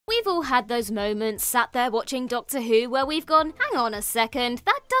We've all had those moments sat there watching Doctor Who where we've gone, hang on a second,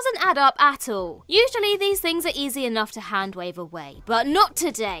 that doesn't add up at all. Usually these things are easy enough to hand wave away, but not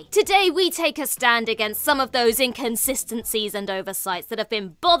today. Today we take a stand against some of those inconsistencies and oversights that have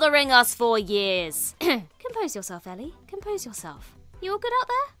been bothering us for years. Compose yourself, Ellie. Compose yourself. You all good out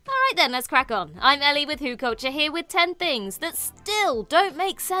there? Alright then, let's crack on. I'm Ellie with Who Culture here with 10 things that still don't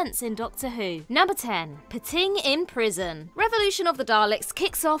make sense in Doctor Who. Number 10. Pting in prison. Revolution of the Daleks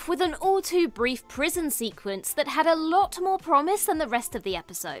kicks off with an all too brief prison sequence that had a lot more promise than the rest of the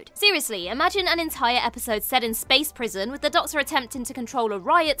episode. Seriously, imagine an entire episode set in space prison with the Doctor attempting to control a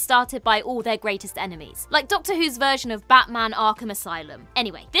riot started by all their greatest enemies. Like Doctor Who's version of Batman Arkham Asylum.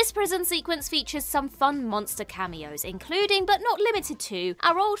 Anyway, this prison sequence features some fun monster cameos, including but not limited to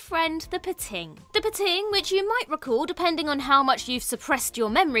our old friend the Pting. The Pting, which you might recall depending on how much you've suppressed your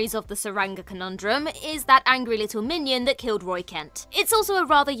memories of the Saranga conundrum, is that angry little minion that killed Roy Kent. It's also a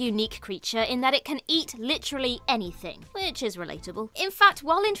rather unique creature in that it can eat literally anything, which is relatable. In fact,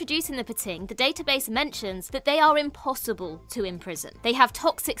 while introducing the Pting, the database mentions that they are impossible to imprison. They have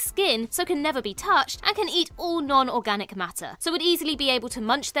toxic skin, so can never be touched, and can eat all non-organic matter, so would easily be able to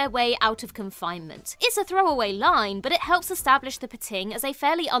munch their way out of confinement. It's a throwaway line, but it helps establish the Pting as a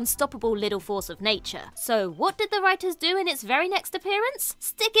fairly unstoppable little force of nature. So what did the writers do in its very next appearance?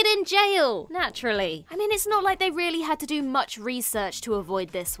 Stick it in jail! Naturally. I mean, it's not like they really had to do much research to avoid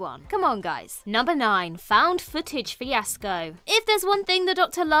this one. Come on, guys. Number 9. Found footage fiasco. If there's one thing the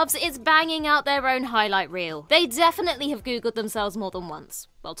Doctor loves, it's banging out their own highlight reel. They definitely have Googled themselves more than once.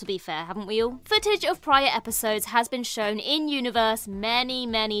 Well, to be fair, haven't we all? Footage of prior episodes has been shown in-universe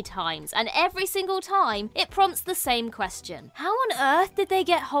many times, and every single time, it prompts the same question. How on earth did they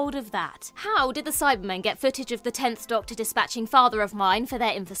get hold of that? How did the Cybermen get footage of the 10th Doctor dispatching Father of Mine for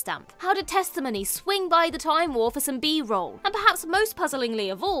their infostamp? How did Testimony swing by the Time War for some B-roll? And perhaps most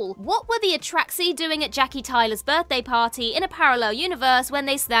puzzlingly of all, what were the Atraxi doing at Jackie Tyler's birthday party in a parallel universe when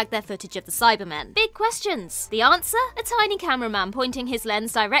they snagged their footage of the Cybermen? Big questions. The answer? A tiny cameraman pointing his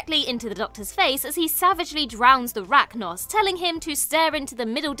lens directly into the Doctor's face as he savagely drowns the Rachnos, telling him to stare into the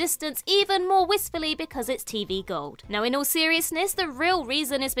middle distance even more wistfully because it's TV gold. Now, in all seriousness, the real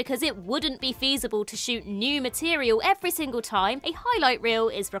reason is because it wouldn't be feasible to shoot new material every single time a highlight reel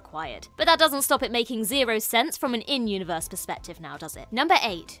is required. But that doesn't stop it making zero sense from an in-universe perspective now, does it? Number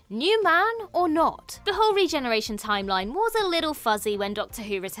 8. New man or not? The whole regeneration timeline was a little fuzzy when Doctor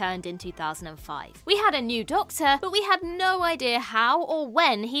Who returned in 2005. We had a new Doctor, but we had no idea how or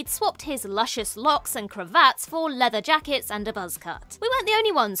when he'd swapped his luscious locks and cravats for leather jackets and a buzz cut. We weren't the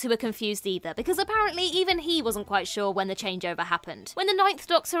only ones who were confused either, because apparently even he wasn't quite sure when the changeover happened. When the 9th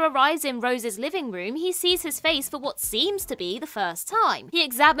Doctor arrives in Rose's living room, he sees his face for what seems to be the first time. He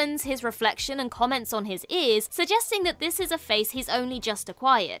examines his reflection and comments on his ears, suggesting that this is a face he's only just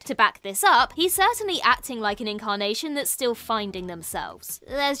acquired. To back this up, he's certainly acting like an incarnation that's still finding themselves.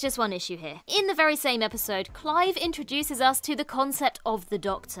 There's just one issue here. In the very same episode, Clive introduces us to the concept of the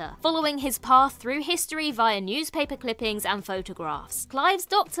Doctor, following his path through history via newspaper clippings and photographs. Clive's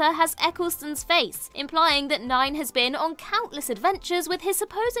Doctor has Eccleston's face, implying that 9 has been on countless adventures with his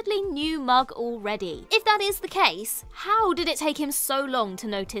supposedly new mug already. If that is the case, how did it take him so long to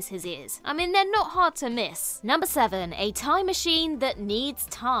notice his ears? I mean, they're not hard to miss. Number 7. A time machine that needs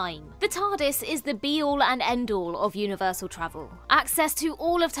time. The TARDIS is the be-all and end-all of universal travel. Access to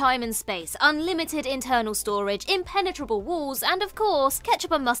all of time and space, unlimited internal storage, impenetrable walls, and of course,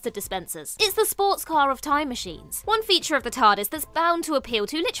 ketchup and mustard dispensers. It's the sports car of time machines. One feature of the TARDIS that's bound to appeal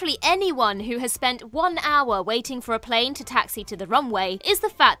to literally anyone who has spent 1 hour waiting for a plane to taxi to the runway is the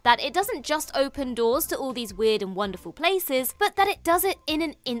fact that it doesn't just open doors to all these weird and wonderful places, but that it does it in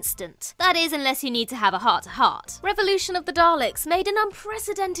an instant. That is, unless you need to have a heart-to-heart. Revolution of the Daleks made an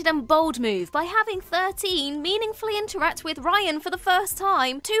unprecedented and bold move by having 13 meaningfully interact with Ryan for the first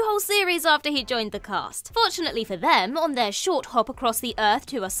time 2 whole series after he joined the cast. Fortunately for them, on their short hop across the Earth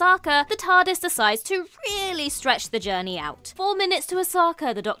to Osaka, the TARDIS decides to really stretch the journey out. 4 minutes to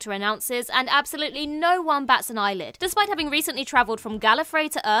Osaka, the Doctor announces, and absolutely no one bats an eyelid, despite having recently travelled from Gallifrey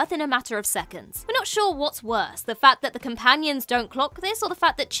to Earth in a matter of seconds. We're not sure what's worse, the fact that the companions don't clock this, or the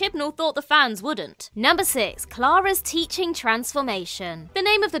fact that Chibnall thought the fans wouldn't. Number 6. Clara's teaching transformation. The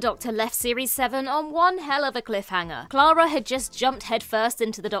name of the Doctor left Series 7 on one hell of a cliffhanger. Clara had just jumped headfirst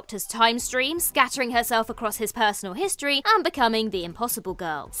into the Doctor's time stream, scattering herself across his personal history and becoming the imposter Impossible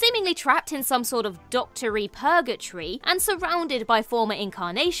Girl. Seemingly trapped in some sort of doctory purgatory and surrounded by former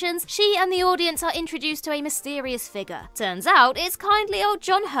incarnations, she and the audience are introduced to a mysterious figure. Turns out it's kindly old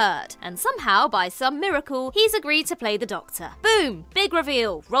John Hurt, and somehow, by some miracle, he's agreed to play the Doctor. Boom! Big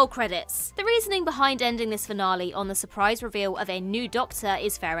reveal. Roll credits. The reasoning behind ending this finale on the surprise reveal of a new Doctor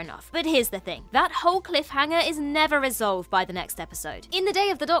is fair enough. But here's the thing. That whole cliffhanger is never resolved by the next episode. In the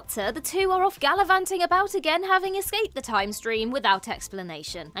Day of the Doctor, the two are off gallivanting about again, having escaped the time stream without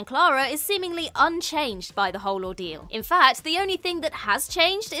explanation. And Clara is seemingly unchanged by the whole ordeal. In fact, the only thing that has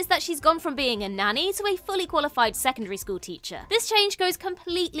changed is that she's gone from being a nanny to a fully qualified secondary school teacher. This change goes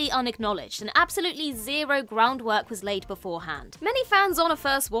completely unacknowledged, and absolutely zero groundwork was laid beforehand. Many fans on a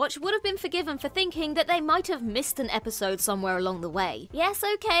first watch would have been forgiven for thinking that they might have missed an episode somewhere along the way. Yes,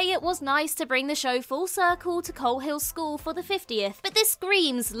 okay, it was nice to bring the show full circle to Coal Hill School for the 50th, but this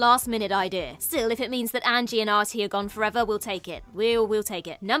screams last-minute idea. Still, if it means that Angie and Artie are gone forever, we'll take it. We'll take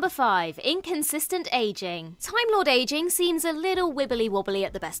it. Number 5. Inconsistent aging. Time Lord aging seems a little wibbly-wobbly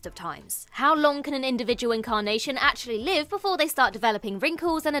at the best of times. How long can an individual incarnation actually live before they start developing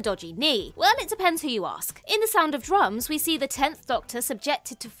wrinkles and a dodgy knee? Well, it depends who you ask. In The Sound of Drums, we see the 10th Doctor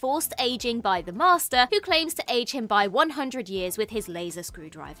subjected to forced aging by the Master, who claims to age him by 100 years with his laser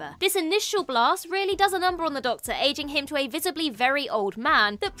screwdriver. This initial blast really does a number on the Doctor, aging him to a visibly very old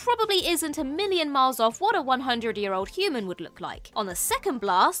man that probably isn't a million miles off what a 100-year-old human would look like. On the second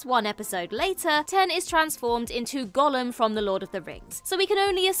blast, one episode later, Ten is transformed into Gollum from The Lord of the Rings. So we can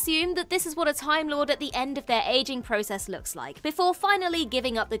only assume that this is what a Time Lord at the end of their aging process looks like, before finally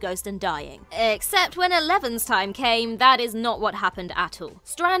giving up the ghost and dying. Except when 11's time came, that is not what happened at all.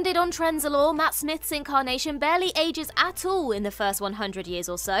 Stranded on Trenzalore, Matt Smith's incarnation barely ages at all in the first 100 years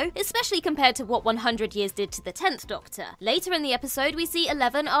or so, especially compared to what 100 years did to the 10th Doctor. Later in the episode, we see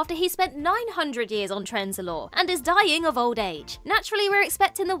 11 after he spent 900 years on Trenzalore, and is dying of old age. Naturally, we're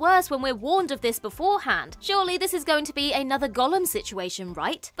expecting the worst when we're warned of this beforehand. Surely this is going to be another Gollum situation,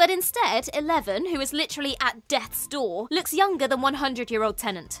 right? But instead, 11, who is literally at death's door, looks younger than 100-year-old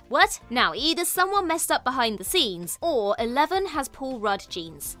Tennant. What? Now, either someone messed up behind the scenes, or 11 has Paul Rudd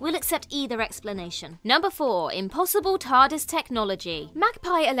genes. We'll accept either explanation. Number 4. Impossible TARDIS technology.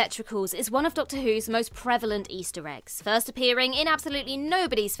 Magpie Electricals is one of Doctor Who's most prevalent Easter eggs, first appearing in absolutely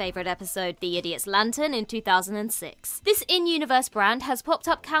nobody's favourite episode, The Idiot's Lantern, in 2006. This in-universe brand has popped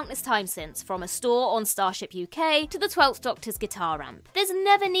up countless times since, from a store on Starship UK to the 12th Doctor's guitar amp. There's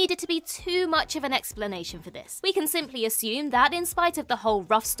never needed to be too much of an explanation for this. We can simply assume that, in spite of the whole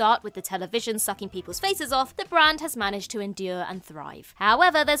rough start with the television sucking people's faces off, the brand has managed to endure and thrive.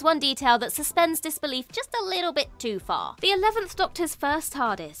 However, there's one detail that suspends disbelief just a little bit too far. The 11th Doctor's first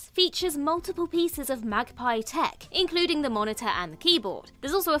TARDIS features multiple pieces of Magpie tech, including the monitor and the keyboard.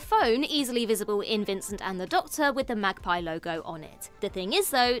 There's also a phone easily visible in Vincent and the Doctor with the Magpie logo on it. The thing is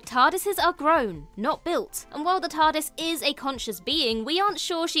though, TARDISes are grown, not built, and while the TARDIS is a conscious being, we aren't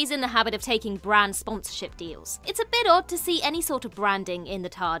sure she's in the habit of taking brand sponsorship deals. It's a bit odd to see any sort of branding in the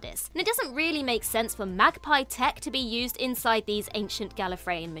TARDIS, and it doesn't really make sense for Magpie tech to be used inside these ancient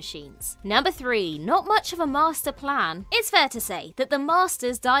Gallifreyan machines. Number 3. Not much of a master plan. It's fair to say that the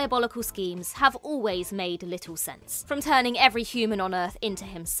Master's diabolical schemes have always made little sense. From turning every human on Earth into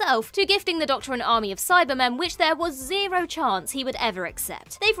himself, to gifting the Doctor an army of Cybermen which there was zero chance he would ever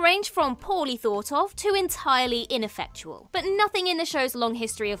accept. They've ranged from poorly thought of to entirely ineffectual. But nothing in the show's long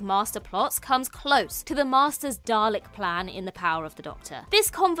history of master plots comes close to the Master's Dalek plan in The Power of the Doctor. This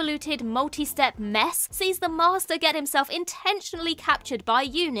convoluted, multi-step mess sees the Master get himself intentionally captured by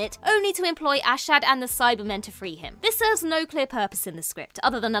UNIT, only to employ Ashad and the Cybermen to free him. This serves no clear purpose in the script,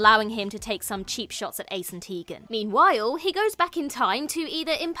 other than allowing him to take some cheap shots at Ace and Tegan. Meanwhile, he goes back in time to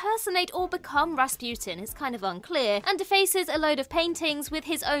either impersonate or become Rasputin, it's kind of unclear, and defaces a load of paintings with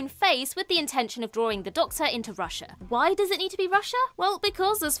his own face with the intention of drawing the Doctor into Russia. Why does it need to be Russia? Well,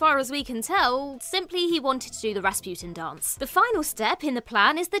 because as far as we can tell, simply he wanted to do the Rasputin dance. The final step in the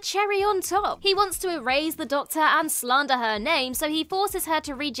plan is the cherry on top. He wants to erase the Doctor and slander her name, so he forces her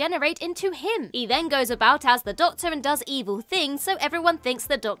to regenerate into him. He then goes about as the Doctor and does evil things, so everyone thinks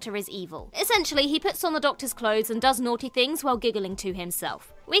the Doctor is evil. Essentially, he puts on the Doctor's clothes and does naughty things while giggling to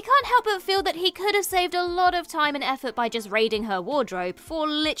himself. We can't help but feel that he could have saved a lot of time and effort by just raiding her wardrobe for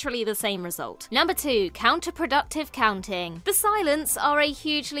literally the same result. Number 2. Counterproductive counting. The Silents are a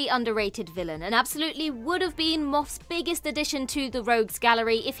hugely underrated villain and absolutely would have been Moff's biggest addition to the Rogues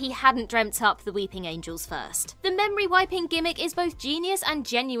Gallery if he hadn't dreamt up the Weeping Angels first. The memory wiping gimmick is both genius and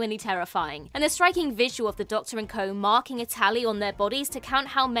genuinely terrifying, and the striking visual of the Doctor and co marking a tally on their bodies to count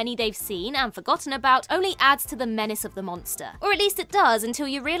how many they've seen and forgotten about only adds to the menace of the monster. Or at least it does, until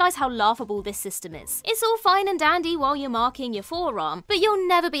you you realise how laughable this system is. It's all fine and dandy while you're marking your forearm, but you'll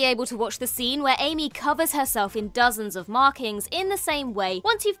never be able to watch the scene where Amy covers herself in dozens of markings in the same way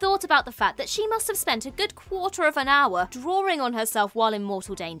once you've thought about the fact that she must have spent a good quarter of an hour drawing on herself while in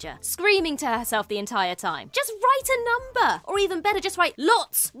mortal danger, screaming to herself the entire time. Just write a number! Or even better, just write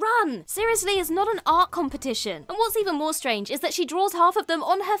lots, run! Seriously, it's not an art competition. And what's even more strange is that she draws half of them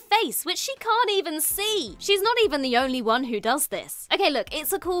on her face, which she can't even see. She's not even the only one who does this. Okay, look,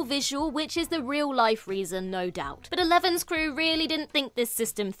 it's a cool visual, which is the real life reason, no doubt. But Eleven's crew really didn't think this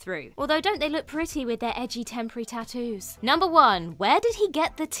system through. Although don't they look pretty with their edgy temporary tattoos? Number 1, where did he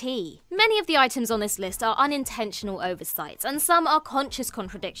get the tea? Many of the items on this list are unintentional oversights, and some are conscious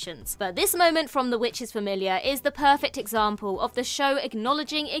contradictions. But this moment from The Witch's Familiar is the perfect example of the show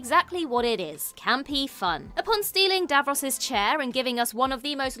acknowledging exactly what it is: campy fun. Upon stealing Davros's chair and giving us one of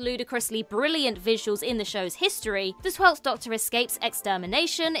the most ludicrously brilliant visuals in the show's history, the 12th Doctor escapes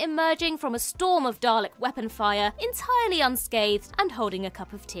extermination, emerging from a storm of Dalek weapon fire entirely unscathed and holding a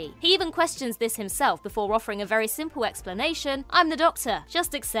cup of tea. He even questions this himself before offering a very simple explanation: "I'm the Doctor,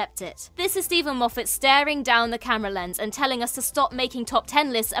 just accept it." This is Stephen Moffat staring down the camera lens and telling us to stop making top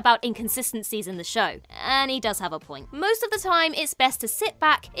 10 lists about inconsistencies in the show. And he does have a point. Most of the time, it's best to sit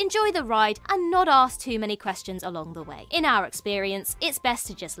back, enjoy the ride, and not ask too many questions along the way. In our experience, it's best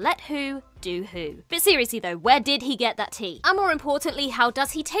to just let Who do Who. But seriously though, where did he get that tea? And more importantly, how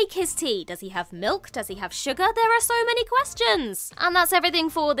does he take his tea? Does he have milk? Does he have sugar? There are so many questions! And that's everything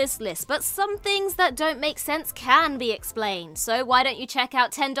for this list, but some things that don't make sense can be explained. So why don't you check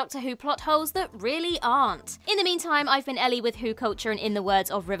out 10 Doctor Who plot holes that really aren't? In the meantime, I've been Ellie with Who Culture, and in the words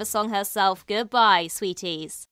of Riversong herself, goodbye, sweeties.